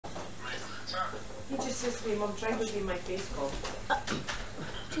He just says to me, Mum, try to be my face call.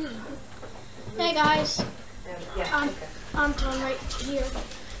 Hey guys, Yeah, I'm Tom right here.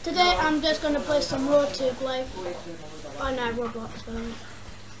 Today I'm just going to play some rotube like on Roblox. By the way.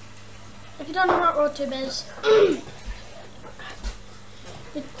 If you don't know what rotube is,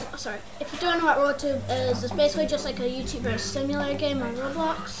 if you don't know what rotube is, it's basically just like a YouTuber simulator game on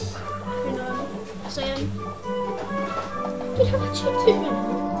Roblox. You know what I'm saying? You know what you're doing?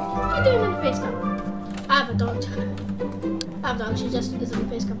 What are you doing in the face cam? I have a dog. I have a dog. She just is in the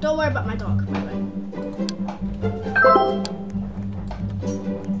face cam. Don't worry about my dog, by the way.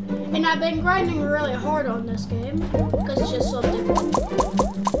 And I've been grinding really hard on this game because it's just so different. So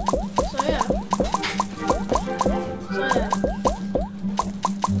yeah.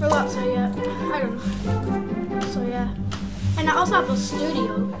 For lots of I don't know. So yeah. And I also have a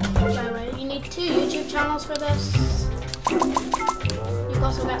studio, by the way. You need 2 YouTube channels for this. You've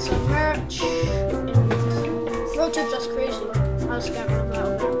also got some merch. And rotube's just crazy. I'll just get rid of that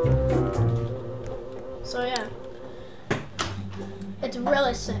one. So yeah. It's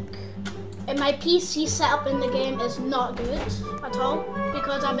really sick. And my PC setup in the game is not good at all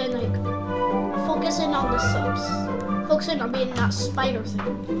because I've been like focusing on the subs, focusing on being that spider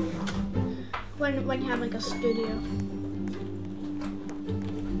thing when you have like a studio.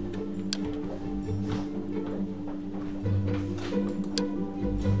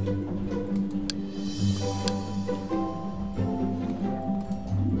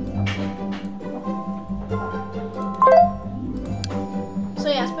 So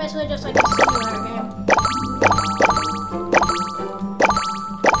yeah, it's basically just like a simulator game.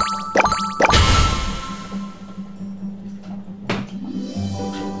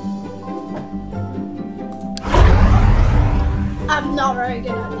 I'm not very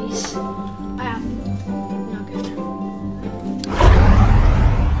good at these. I am not good.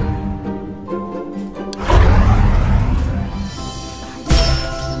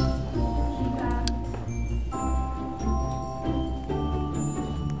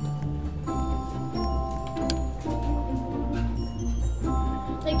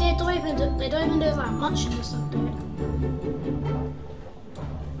 Like they don't even do that much in this update.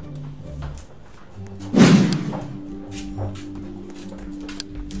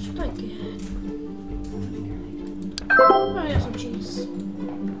 Should I get? Oh, I got some cheese.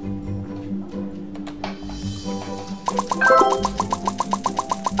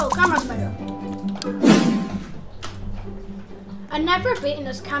 Oh, camera spider. I never beaten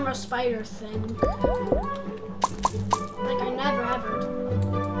this camera spider thing. Like I never ever.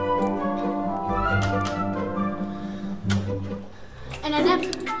 And I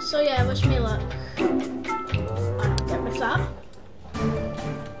never, so yeah, wish me luck. Get with that.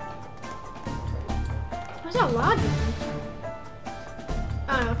 Why's that lagging?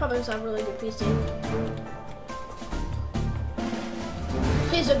 I don't know, probably because I have a really good PC.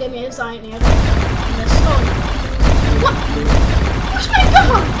 Please don't give me anxiety. What? Where's my gun?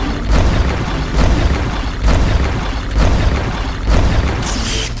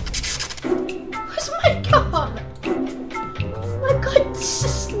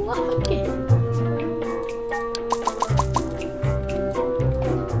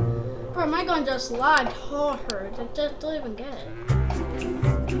 Bro, my gun just lagged hard. I just don't even get it.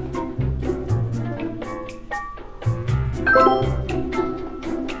 Oh,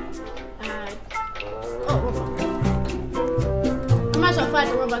 robot. I might as well fight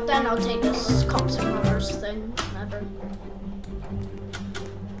the robot, then I'll take this cops and robbers thing. Whatever.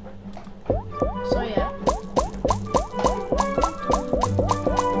 So yeah.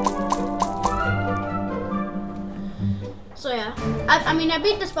 So yeah, I mean I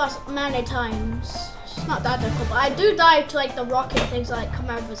beat this boss many times. It's not that difficult, but I do die to like the rocket things that like come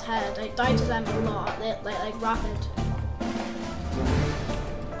out of his head. I die to them a lot. They like rapid.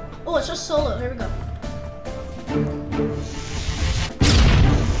 Oh, it's just solo. Here we go.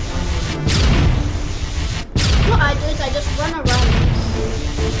 What I do is I just run around,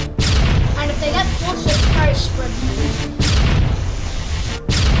 and if they get close, just try sprinting.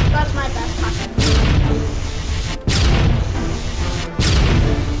 That's my best tactic.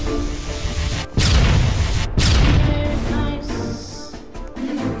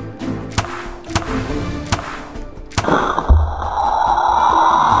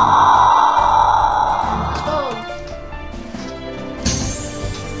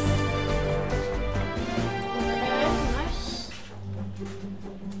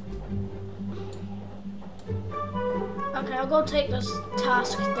 Okay, I'll go take this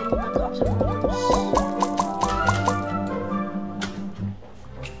task thing with the cops and robbers.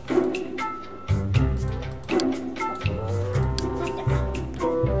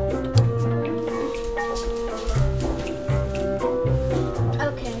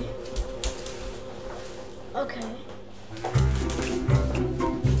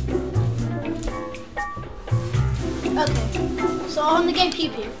 on the game Pew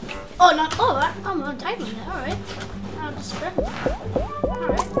Pew. Oh, not. Oh, I'm on time limit. All right. I'll just spread it. All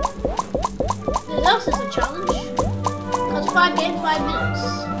right. This else is a challenge. That's 5 games, 5 minutes.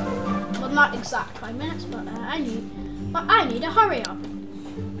 Well, not exact 5 minutes, but I need to hurry up.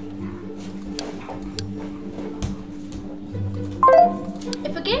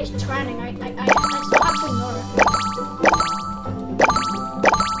 If a game's trending, I still have to ignore it.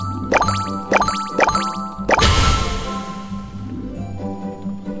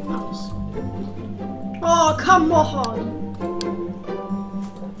 Oh, come on!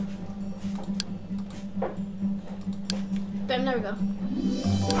 Bam, there we go.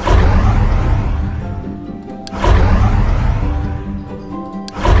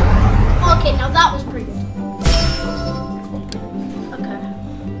 Okay, now that was pretty good. Okay.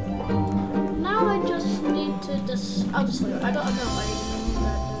 Now I just need to I'll just leave it. I don't know why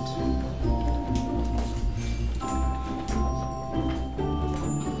that did.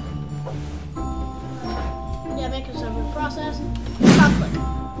 Yeah, make a server process. Conflict.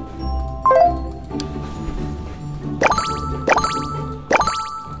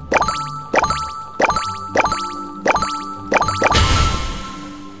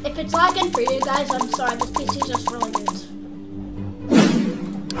 If it's lagging for you guys, I'm sorry, this PC is just really good.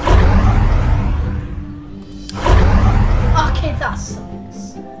 Okay, that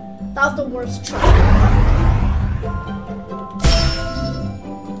sucks. That was the worst track.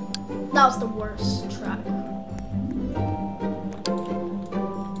 That was the worst track.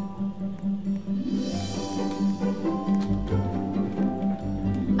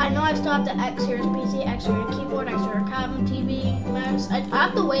 I know I still have the X series PC, X series keyboard, X series cabin, TV, mouse. I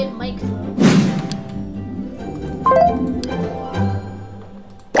have the Wave mic though.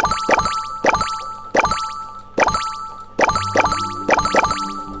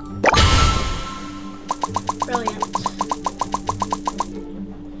 Brilliant.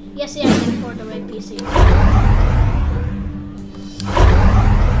 Yes, yeah, I can afford the Wave PC.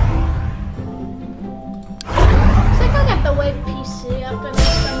 The Wave PC after this.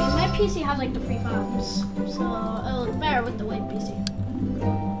 I mean, my PC has like the free fans, so it'll look better with the Wave PC.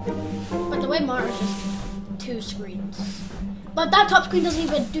 But the Wave monitor is just 2 screens. But that top screen doesn't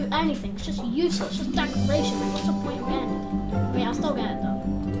even do anything. It's just useless. It's just decoration. Like, what's the point of getting it? I mean, I'll still get it though.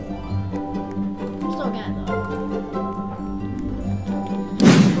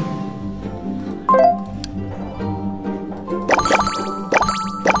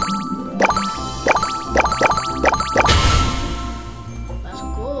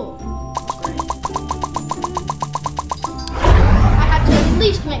 At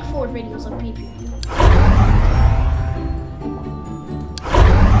least make 4 videos on PP.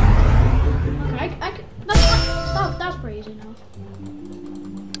 Okay, that's pretty easy now.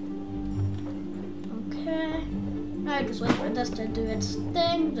 Okay, I just wait for this to do its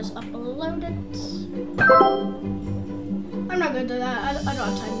thing. Just upload it. I'm not gonna do that. I don't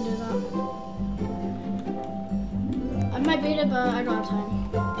have time to do that. I might beat it, but I don't have time.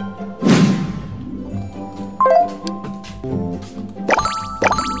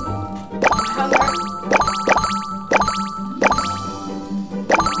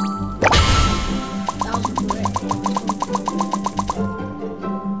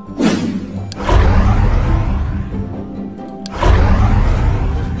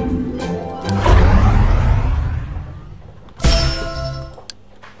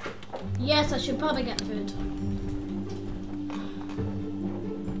 Yes, I should probably get food.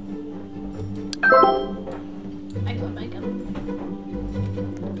 I got bacon.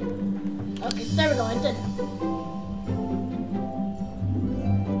 Okay, there we go, I did.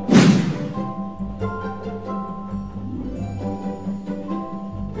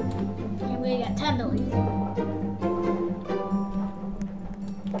 Okay, we got 10 million.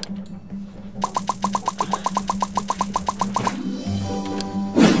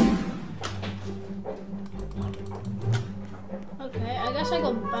 Okay, I guess I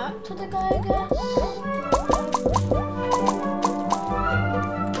go back to the guy, I guess.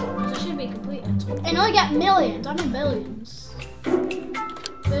 Because it should be completed. And I get millions, I'm in billions.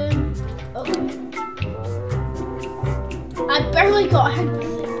 Boom. Okay. I barely got anything.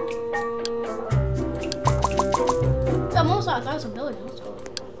 I'm almost at 1,000 billion, let's go.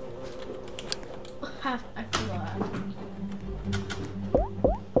 I forgot.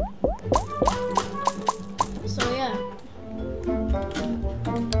 So yeah.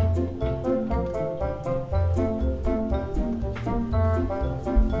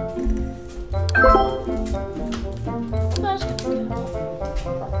 That's good.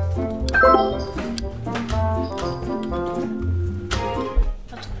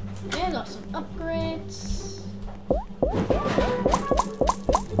 Okay, got some upgrades.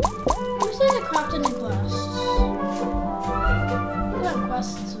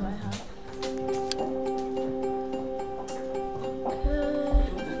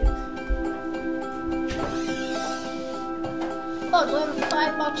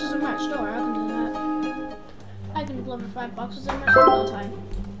 5 boxes of merch. Don't worry, I can do that. I can deliver 5 boxes of merch in no time.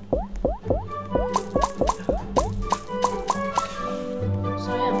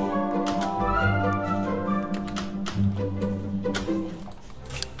 So yeah.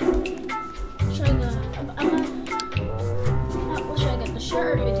 Should I go? What should I get? The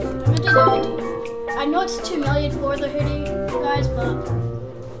shirt or hoodie? I'm gonna do the hoodie. I know it's 2 million for the hoodie, guys, but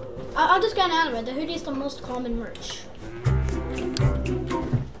I'll just get an anime. The hoodie is the most common merch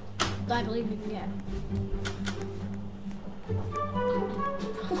that I believe you can get.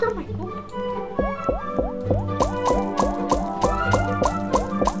 Where am I going?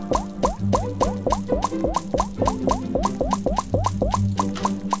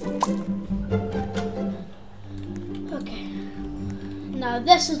 Okay. Now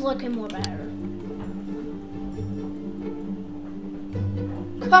this is looking more better.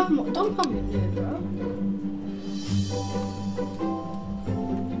 Come on, don't come with me, bro.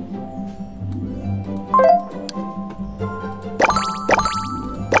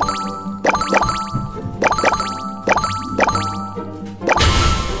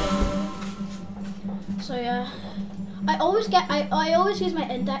 So yeah, I always use my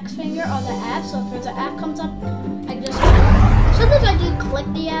index finger on the F. So if the F comes up, I can just. Sometimes I do click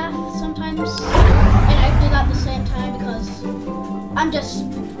the F sometimes, and I do that at the same time because I just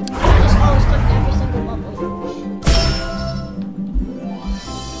always click every single bubble.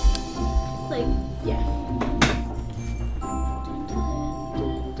 Like, yeah.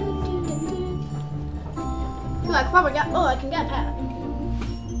 Like, probably got. Oh, I can get that.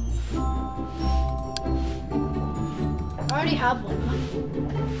 I already have one.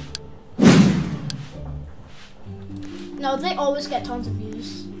 No, they always get tons of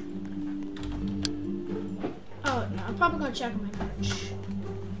views. Oh no, I'm probably gonna check on my merch.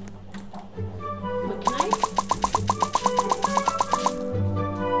 Wait, can I?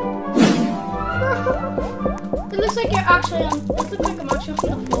 It looks like you're actually on. It looks like I'm actually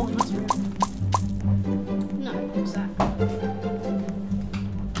on the phone. That's weird. No, exactly.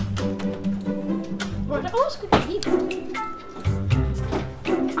 What? Oh, it's good to eat.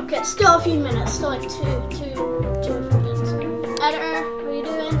 Okay, still a few minutes. Still like two minutes. Editor, what are you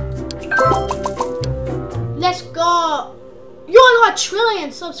doing? Let's go! You only got 1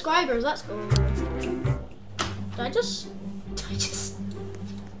 trillion subscribers. Let's go. Did I just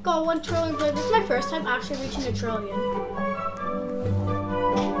got 1 trillion views? This is my first time actually reaching 1 trillion.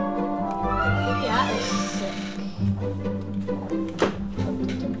 Yeah, that is sick.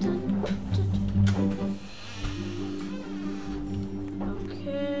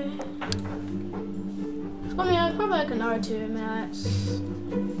 I mean, probably like another 2 minutes.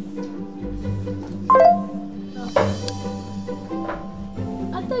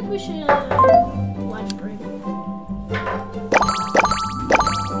 I think we should live stream.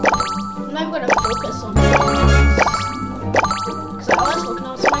 I'm not gonna focus on this. Because I always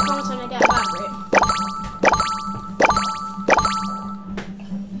focus on my comments when I get back, right?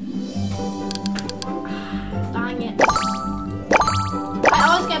 Dang it. I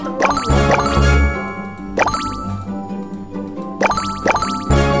always get the wrong one.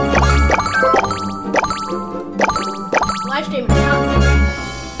 Live stream now.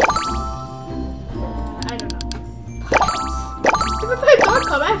 I don't know. Everybody don't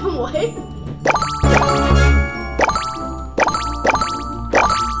come out from away.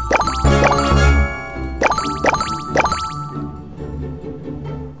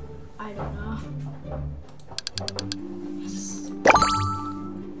 I don't know. Yes.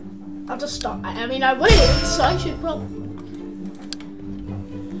 I'll just stop. I mean, I waited, so I should probably.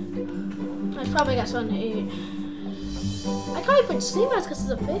 I probably got something to eat. I can't even see that because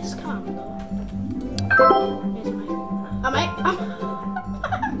it's a face cam though.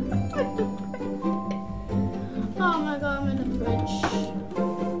 Oh my god, I'm in the fridge.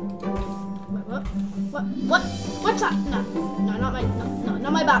 Wait, what? What's that? No, not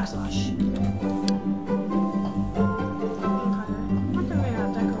my backslash. Okay, we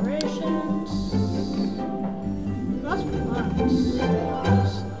have decorations. Lots of plants.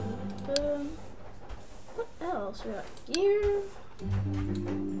 What else? We got gear.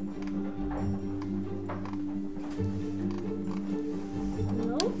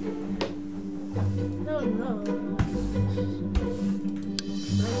 No? No.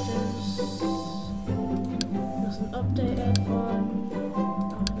 There's an updated one.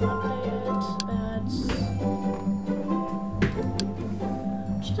 Updated ads.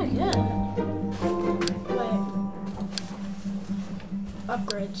 What should I get? Wait.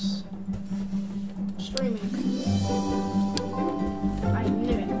 Upgrades. Streaming. I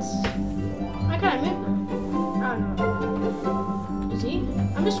knew it. Why can't I move now? I don't know. Is he?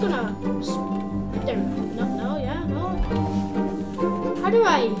 I'm just gonna. There. No, yeah, no. How do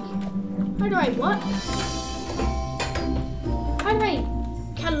I what? How do I?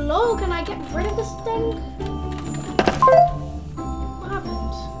 Hello, can I get rid of this thing? What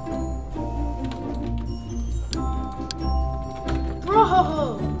happened? Bro!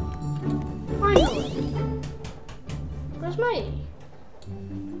 Finally! Where's my...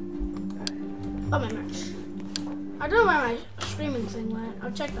 Oh, my merch. I don't know where my streaming thing went.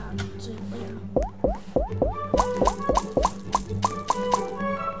 I'll check that later.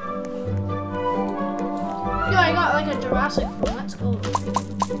 Yo, I got like a Jurassic phone. Let's go.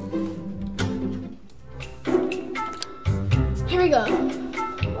 Here we go.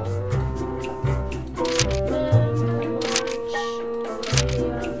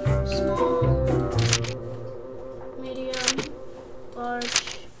 Small, medium, large,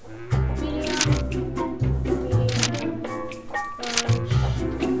 medium, large,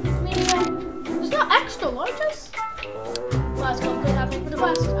 medium. There's no extra larges. Well, let's go. Good happening for the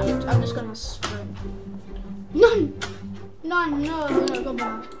best. I'm just gonna sprint. None! None, no, go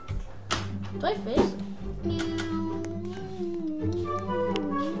back. Do I face? Wait,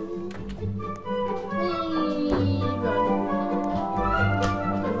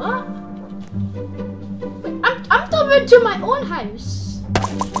 what? Wait, I'm delivering to my own house.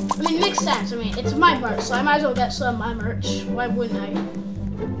 I mean, it makes sense. I mean, it's my merch, so I might as well get some of my merch. Why wouldn't I?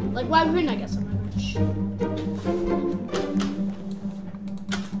 Like, why wouldn't I get some of my merch?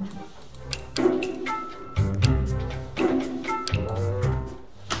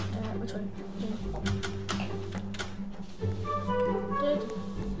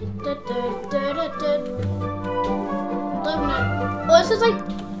 Well, this is like,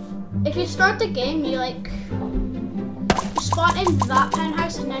 if you start the game, you like spawn in that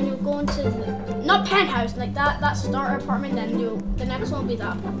penthouse, and then you go into the not penthouse, like that starter apartment. Then the next one will be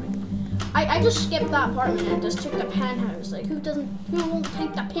that apartment. I just skipped that apartment and just took the penthouse. Like who won't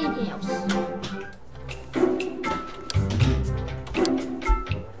take the penthouse?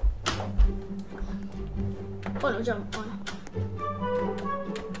 Oh no, jump on.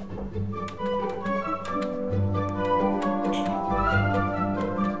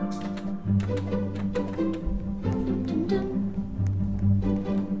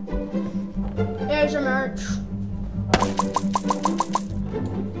 There's your merch.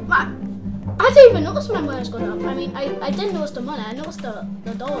 I didn't even notice my money's going up. I mean, I didn't notice the money. I noticed the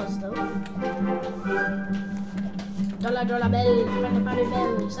dollars though. Dollar bill, penny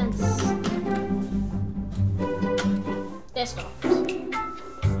bill, cents. They stopped.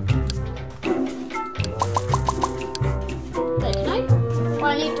 Wait, can I? Oh,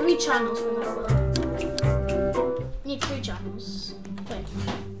 I need 3 channels for that one. I need 3 channels. Wait.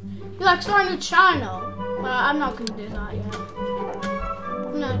 You like start a new channel? Well, I'm not gonna do that yet.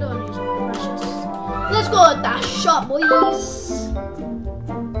 No, I don't want to use my precious. Let's go with that shot, boys.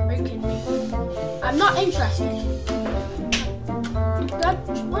 Are you kidding me? I'm not interested. Let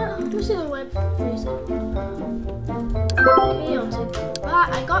me see the web. Okay, I'll take that.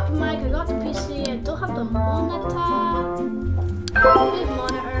 I got the mic, I got the PC, I don't have the monitor. Big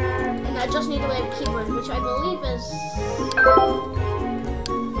monitor. And I just need a web keyboard, which I believe is...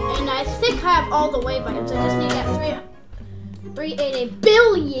 And I think I have all the wave items. I just need to get 380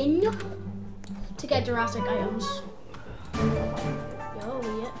 billion to get Jurassic items. Yo,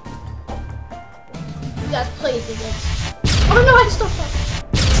 yeah. You guys play the game. Oh no, I stopped that.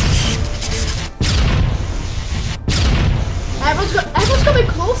 Everyone's gonna be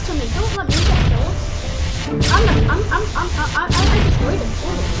close to me. Don't let me get killed. I destroyed them.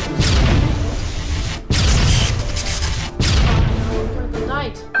 Oh,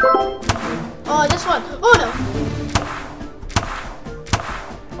 died. Oh, this one. Oh no.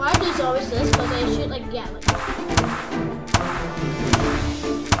 Why do always this? Because they shoot like Gatling.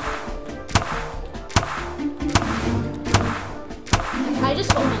 I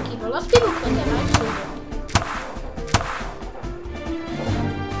just hold my keyboard. Lots of people click it. I just hold it.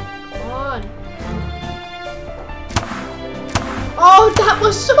 Come on. Oh, that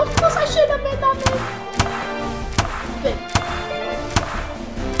was so close. I should have made that big.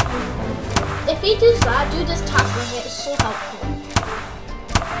 If he does that, do this tackling it is so helpful.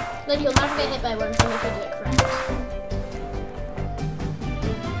 Like you'll never get hit by worms if you do it correct.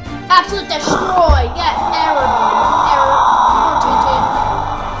 Absolute destroy! Get error. Error. 422.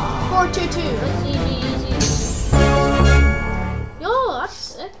 422. That's easy. Yo, that's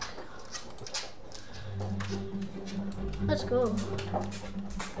sick. Let's go.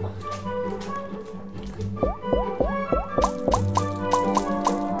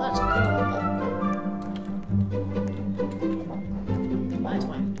 Let's go.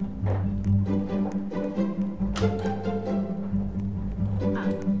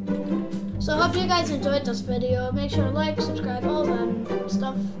 So I hope you guys enjoyed this video. Make sure to like, subscribe, all that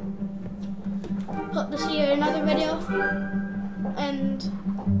stuff. Hope to see you in another video. And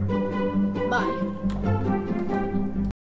bye.